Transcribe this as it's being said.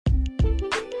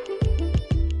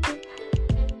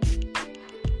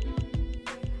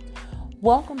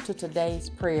Welcome to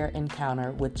today's prayer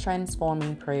encounter with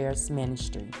Transforming Prayers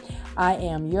Ministry. I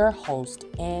am your host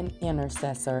and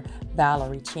intercessor,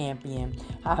 Valerie Champion.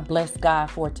 I bless God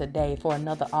for today, for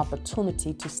another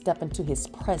opportunity to step into His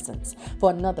presence, for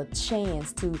another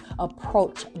chance to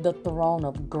approach the throne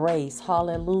of grace.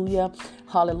 Hallelujah.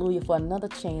 Hallelujah. For another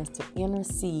chance to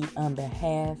intercede on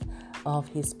behalf of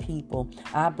His people.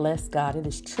 I bless God. It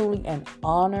is truly an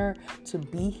honor to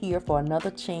be here for another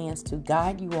chance to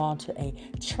guide you on to a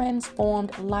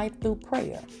transformed life through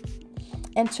prayer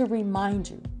and to remind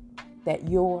you that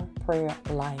your prayer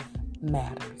life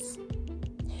matters.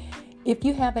 If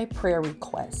you have a prayer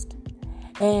request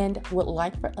and would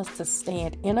like for us to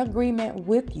stand in agreement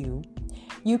with you,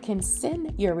 you can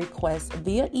send your request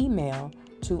via email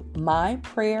to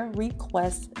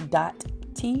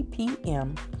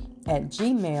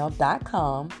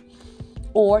myprayerrequest.tpm@gmail.com,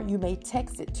 or you may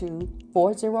text it to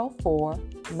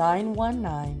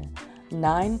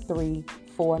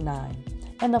 404-919-9349.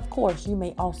 And of course, you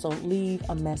may also leave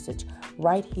a message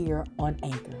right here on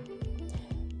Anchor.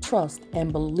 Trust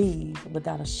and believe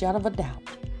without a shadow of a doubt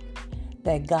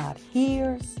that God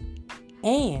hears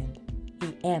and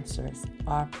He answers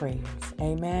our prayers.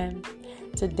 Amen.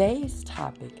 Today's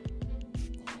topic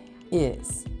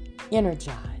is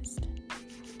energized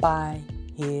by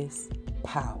His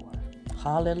power.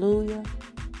 Hallelujah.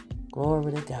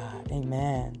 Glory to God.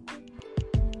 Amen.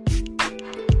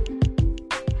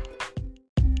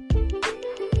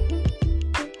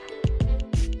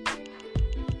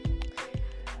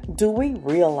 Do we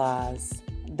realize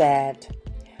that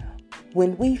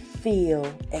when we feel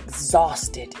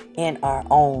exhausted in our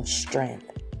own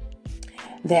strength,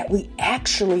 that we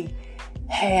actually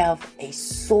have a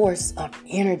source of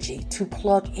energy to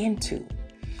plug into?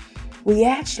 We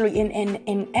actually,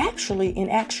 in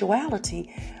actuality,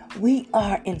 we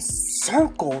are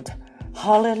encircled.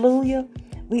 Hallelujah.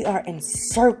 We are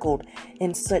encircled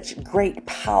in such great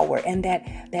power, and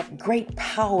that great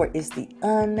power is the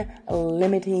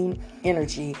unlimited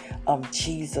energy of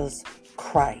Jesus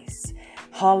Christ.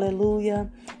 Hallelujah.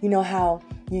 You know how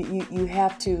you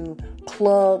have to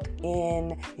plug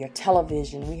in your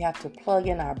television. We have to plug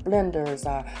in our blenders,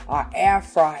 our air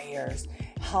fryers.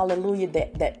 Hallelujah.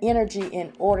 That energy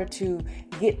in order to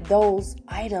get those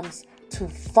items to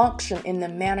function in the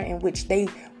manner in which they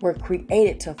were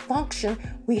created to function,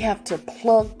 we have to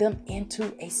plug them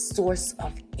into a source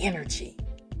of energy.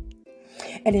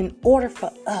 And in order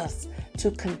for us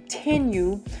to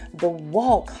continue the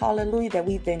walk, hallelujah, that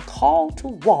we've been called to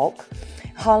walk,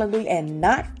 hallelujah, and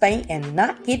not faint and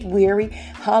not get weary,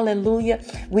 hallelujah,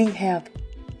 we have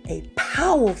a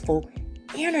powerful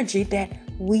energy that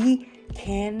we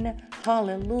can,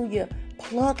 hallelujah,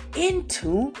 plug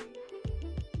into.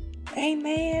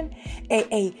 Amen.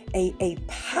 A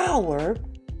power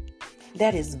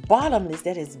that is bottomless,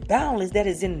 that is boundless, that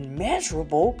is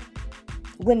immeasurable.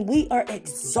 When we are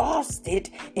exhausted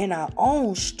in our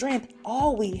own strength,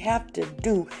 all we have to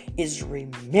do is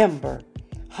remember,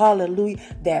 hallelujah,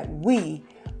 that we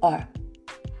are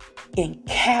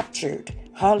captured,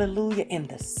 hallelujah, in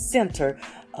the center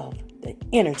of the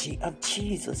energy of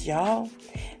Jesus, y'all.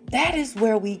 That is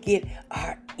where we get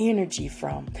our energy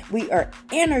from. We are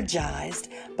energized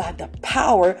by the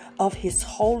power of His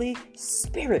Holy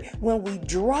Spirit. When we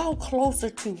draw closer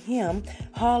to Him,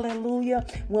 hallelujah,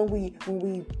 when we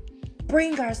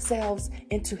bring ourselves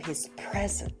into His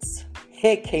presence,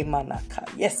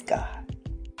 yes, God,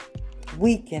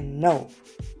 we can know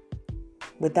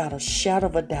without a shadow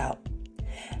of a doubt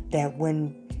that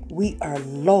when we are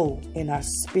low in our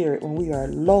spirit, when we are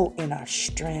low in our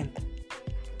strength,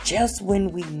 just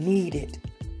when we need it,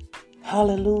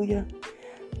 hallelujah,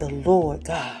 the Lord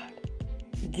God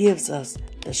gives us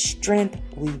the strength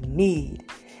we need.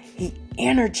 He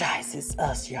energizes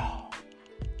us, y'all.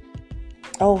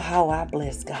 Oh, how I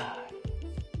bless God.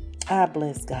 I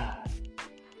bless God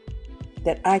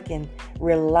that I can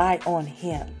rely on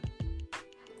Him.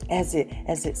 As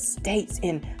it states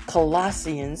in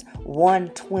Colossians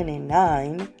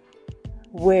 1:29,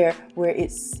 where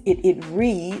it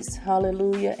reads,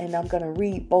 hallelujah, and I'm going to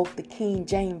read both the King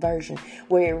James Version,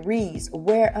 where it reads,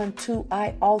 whereunto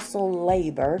I also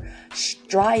labor,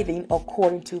 striving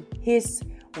according to His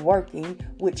working,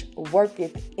 which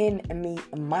worketh in me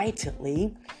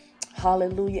mightily.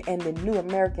 Hallelujah. And the New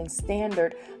American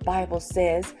Standard Bible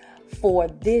says, for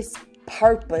this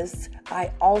purpose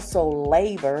I also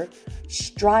labor,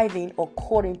 striving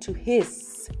according to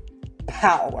His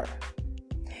power,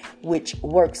 which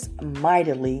works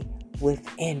mightily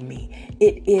within me.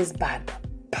 It is by the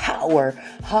power,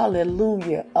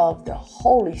 hallelujah, of the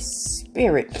Holy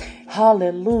Spirit,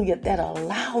 hallelujah, that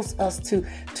allows us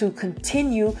to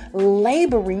continue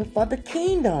laboring for the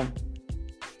kingdom.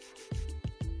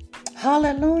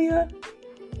 Hallelujah.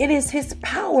 It is his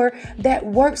power that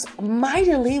works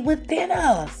mightily within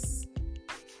us.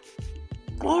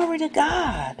 Glory to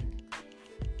God.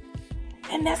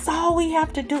 And that's all we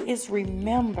have to do is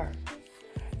remember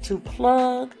to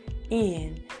plug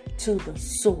in to the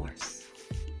source.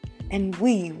 And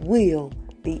we will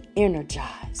be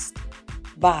energized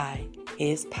by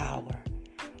his power.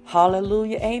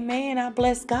 Hallelujah. Amen. I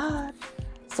bless God.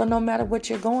 So no matter what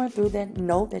you're going through, then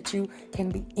know that you can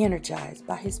be energized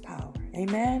by his power.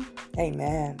 Amen.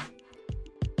 Amen.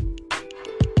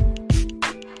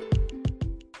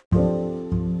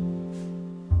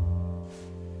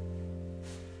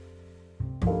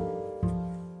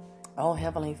 Oh,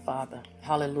 Heavenly Father,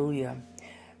 hallelujah,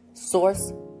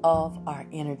 source of our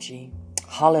energy,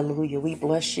 hallelujah. We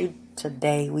bless you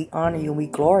today. We honor you. We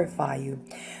glorify you.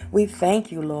 We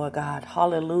thank you, Lord God,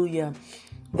 hallelujah,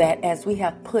 that as we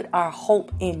have put our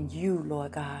hope in you,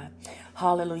 Lord God,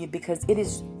 hallelujah, because it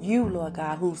is you, Lord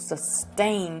God, who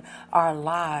sustain our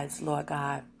lives, Lord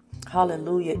God,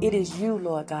 hallelujah. It is you,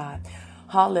 Lord God,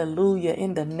 hallelujah,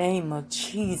 in the name of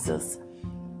Jesus,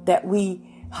 that we,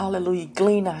 hallelujah,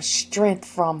 glean our strength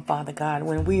from, Father God,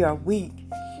 when we are weak.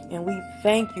 And we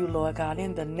thank you, Lord God,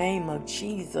 in the name of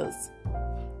Jesus.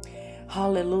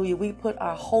 Hallelujah. We put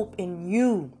our hope in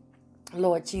you,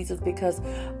 Lord Jesus, because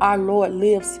our Lord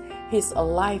lives his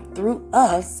life through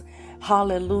us.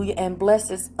 Hallelujah. And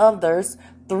blesses others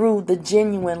through the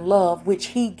genuine love which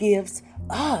he gives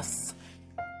us.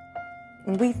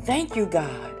 And we thank you,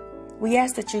 God. We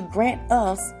ask that you grant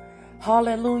us,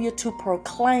 hallelujah, to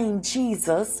proclaim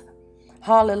Jesus,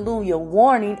 hallelujah,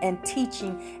 warning and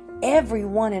teaching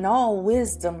everyone in all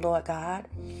wisdom, Lord God,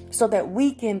 so that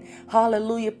we can,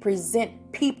 hallelujah,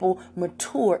 present people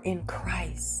mature in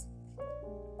Christ.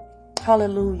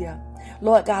 Hallelujah.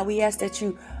 Lord God, we ask that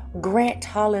you grant,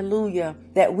 hallelujah,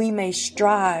 that we may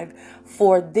strive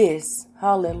for this,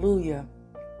 hallelujah,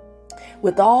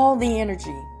 with all the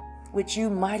energy which you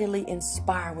mightily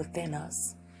inspire within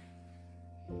us.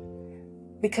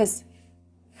 Because,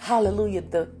 hallelujah,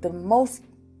 the most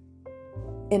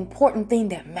important thing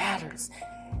that matters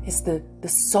is the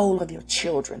soul of your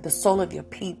children, the soul of your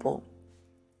people.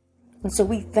 And so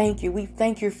we thank you. We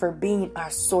thank you for being our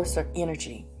source of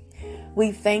energy.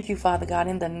 We thank you, Father God,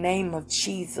 in the name of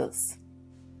Jesus.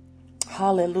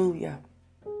 Hallelujah.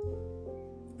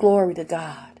 Glory to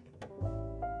God.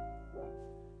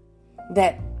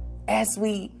 That as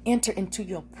we enter into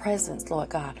your presence, Lord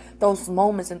God, those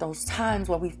moments and those times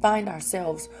where we find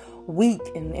ourselves weak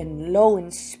and low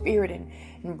in spirit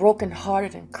and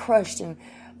brokenhearted and crushed, and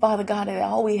Father God, that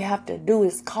all we have to do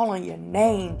is call on your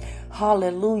name.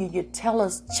 Hallelujah. You tell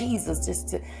us, Jesus,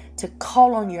 just to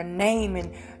call on your name,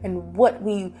 and what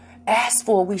we ask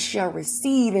for, we shall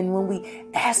receive. And when we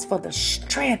ask for the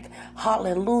strength,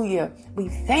 hallelujah, we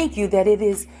thank you that it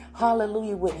is,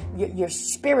 hallelujah, with your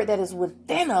spirit that is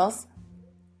within us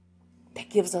that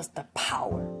gives us the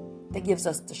power, that gives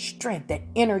us the strength, that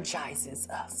energizes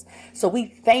us. So we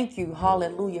thank you,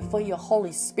 hallelujah, for your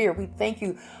Holy Spirit. We thank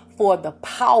you for the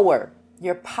power,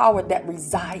 your power that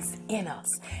resides in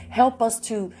us. Help us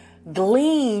to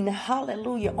glean,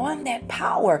 hallelujah, on that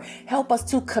power. Help us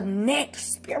to connect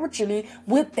spiritually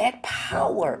with that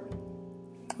power,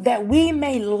 that we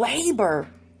may labor,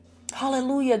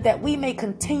 hallelujah, that we may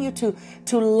continue to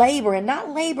labor, and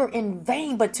not labor in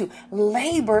vain, but to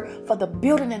labor for the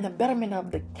building and the betterment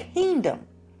of the kingdom.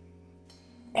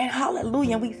 And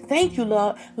hallelujah, and we thank you,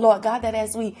 Lord God, that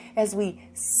as we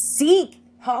seek,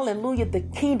 hallelujah, the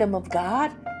kingdom of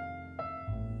God,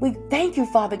 we thank you,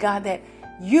 Father God, that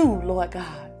you, Lord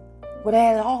God, would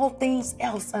add all things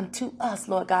else unto us,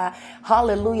 Lord God.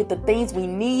 Hallelujah, the things we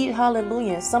need,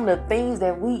 hallelujah, and some of the things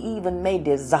that we even may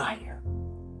desire.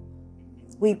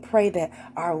 We pray that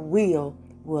our will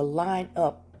line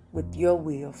up with your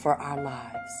will for our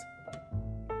lives.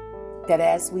 That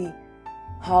as we,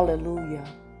 hallelujah,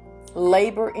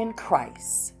 labor in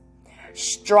Christ,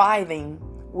 striving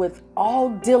with all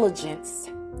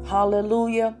diligence,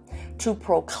 hallelujah, to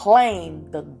proclaim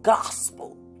the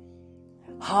gospel,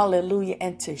 hallelujah,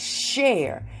 and to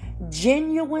share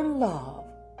genuine love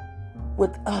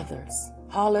with others,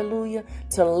 hallelujah,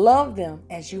 to love them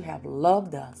as you have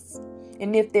loved us.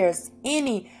 And if there's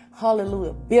any,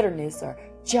 hallelujah, bitterness or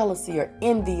jealousy or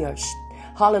envy or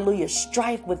hallelujah,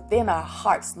 strife within our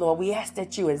hearts, Lord, we ask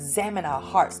that you examine our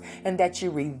hearts and that you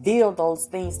reveal those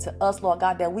things to us, Lord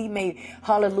God, that we may,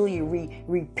 hallelujah,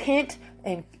 repent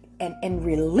and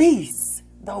release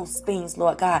those things,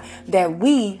 Lord God, that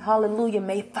we, hallelujah,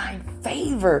 may find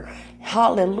favor.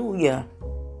 Hallelujah.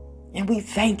 And we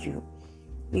thank you.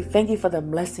 We thank you for the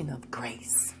blessing of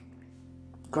grace.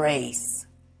 Grace.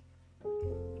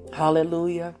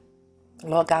 Hallelujah.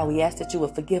 Lord God, we ask that you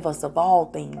would forgive us of all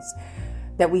things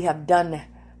that we have done,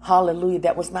 hallelujah,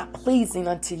 that was not pleasing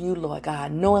unto you, Lord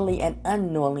God, knowingly and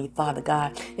unknowingly, Father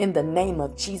God, in the name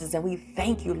of Jesus. And we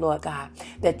thank you, Lord God,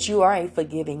 that you are a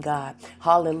forgiving God.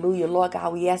 Hallelujah. Lord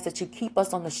God, we ask that you keep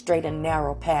us on the straight and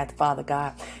narrow path, Father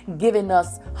God, giving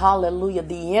us, hallelujah,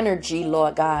 the energy,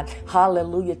 Lord God,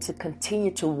 hallelujah, to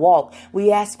continue to walk.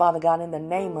 We ask, Father God, in the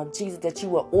name of Jesus, that you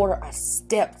will order our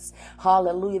steps.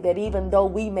 Hallelujah. That even though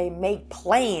we may make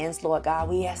plans, Lord God,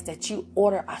 we ask that you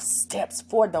order our steps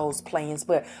for those plans.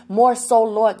 But more so,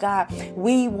 Lord God,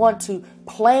 we want to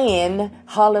plan,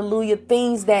 hallelujah,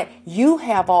 things that you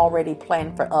have already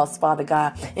planned for us, Father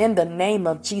God, in the name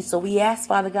of Jesus. So we ask,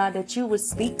 Father God, that you would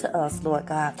speak to us, Lord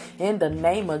God, in the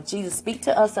name of Jesus. Speak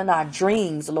to us in our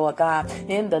dreams, Lord God,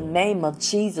 in the name of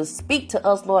Jesus. Speak to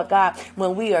us, Lord God,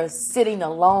 when we are sitting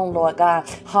alone, Lord God,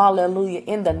 hallelujah,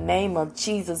 in the name of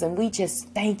Jesus. And we just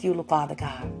thank you, Father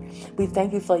God. We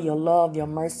thank you for your love, your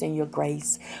mercy, and your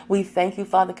grace. We thank you,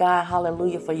 Father God,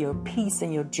 hallelujah, for your peace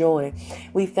and your joy.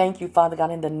 We thank you, Father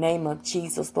God, in the name of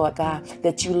Jesus, Lord God,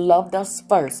 that you loved us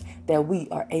first, that we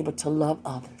are able to love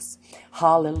others.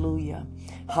 Hallelujah.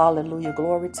 Hallelujah.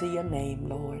 Glory to your name,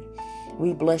 Lord.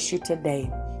 We bless you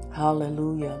today.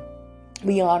 Hallelujah.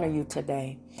 We honor you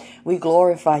today. We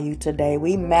glorify you today.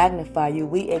 We magnify you.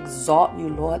 We exalt you,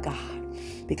 Lord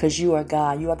God, because you are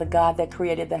God. You are the God that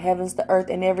created the heavens, the earth,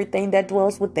 and everything that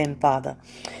dwells within, Father.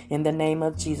 In the name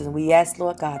of Jesus, we ask,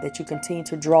 Lord God, that you continue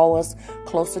to draw us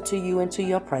closer to you and to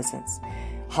your presence.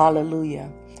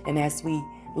 Hallelujah. And as we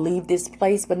leave this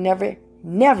place, but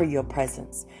never your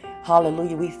presence,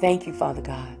 hallelujah, we thank you, Father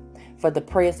God, for the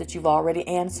prayers that you've already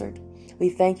answered. We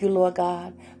thank you, Lord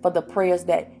God, for the prayers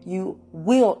that you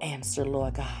will answer,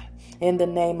 Lord God, in the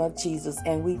name of Jesus.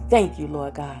 And we thank you,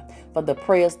 Lord God, for the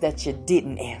prayers that you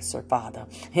didn't answer, Father,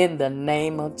 in the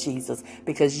name of Jesus,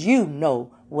 because you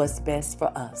know what's best for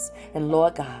us. And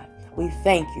Lord God, we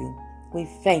thank you. We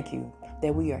thank you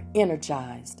that we are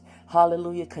energized,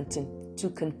 hallelujah, to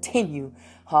continue,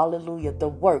 hallelujah, the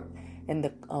work and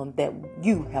that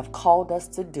you have called us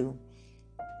to do.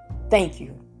 Thank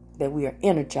you that we are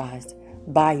energized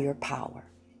by your power.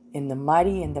 In the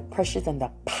mighty and the precious and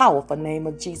the powerful name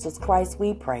of Jesus Christ,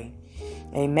 we pray.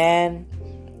 Amen,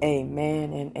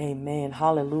 amen, and amen.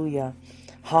 Hallelujah.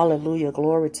 Hallelujah.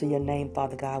 Glory to your name,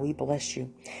 Father God. We bless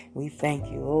you. We thank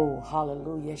you. Oh,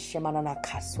 hallelujah.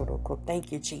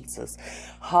 Thank you, Jesus.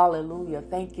 Hallelujah.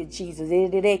 Thank you, Jesus.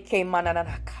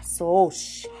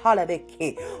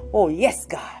 Oh, yes,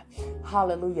 God.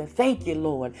 Hallelujah. Thank you,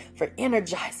 Lord, for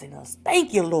energizing us.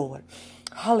 Thank you, Lord.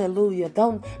 Hallelujah.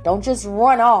 Don't just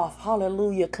run off.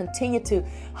 Hallelujah. Continue to,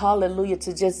 hallelujah,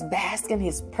 to just bask in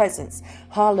his presence.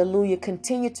 Hallelujah.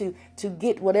 Continue to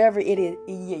get whatever it is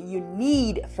you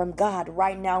need from God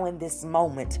right now in this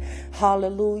moment.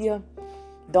 Hallelujah.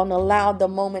 Don't allow the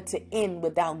moment to end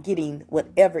without getting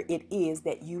whatever it is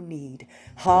that you need.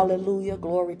 Hallelujah.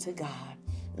 Glory to God.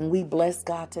 And we bless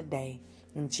God today.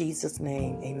 In Jesus'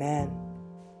 name, amen.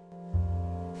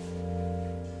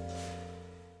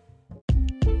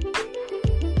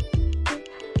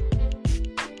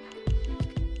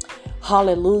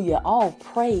 Hallelujah. All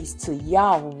praise to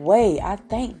Yahweh. I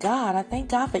thank God. I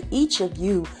thank God for each of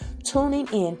you tuning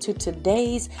in to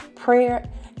today's prayer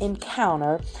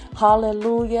encounter.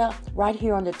 Hallelujah. Right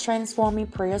here on the Transforming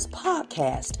Prayers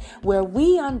podcast, where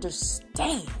we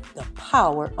understand the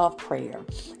power of prayer.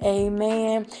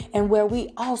 Amen. And where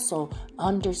we also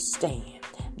understand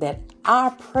that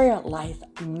our prayer life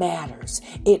matters.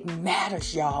 It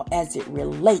matters, y'all, as it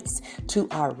relates to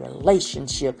our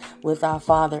relationship with our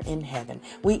Father in heaven.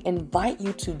 We invite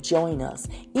you to join us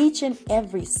each and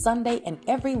every Sunday and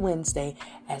every Wednesday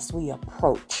as we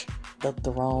approach the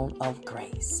throne of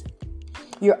grace.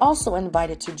 You're also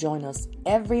invited to join us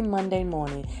every Monday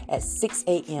morning at 6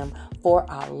 a.m. for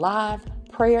our live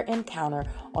prayer encounter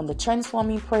on the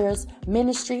Transforming Prayers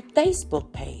Ministry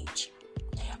Facebook page.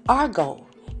 Our goal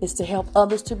is to help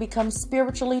others to become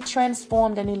spiritually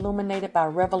transformed and illuminated by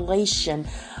revelation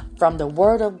from the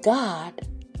Word of God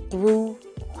through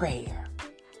prayer.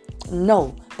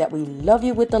 Know that we love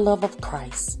you with the love of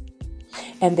Christ,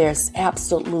 and there's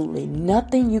absolutely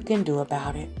nothing you can do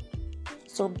about it.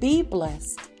 So be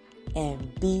blessed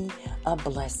and be a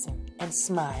blessing and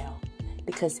smile,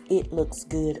 because it looks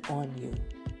good on you.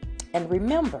 And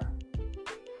remember,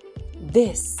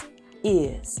 this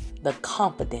is the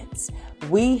confidence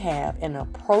we have in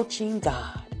approaching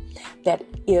God. that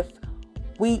if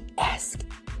we ask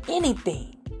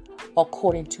anything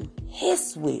according to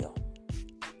his will,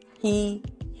 he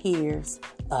hears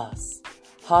us.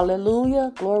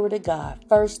 Hallelujah. Glory to God.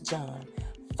 1 John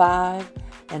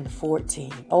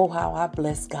 5:14. Oh, how I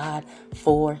bless God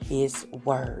for his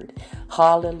word.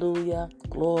 Hallelujah.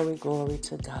 Glory, glory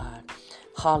to God.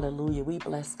 Hallelujah. We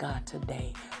bless God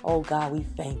today. Oh God, we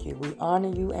thank you. We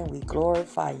honor you and we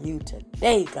glorify you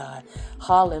today, God.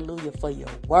 Hallelujah for your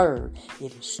word.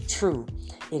 It is true.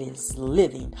 It is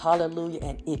living. Hallelujah.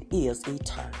 And it is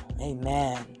eternal.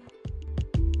 Amen.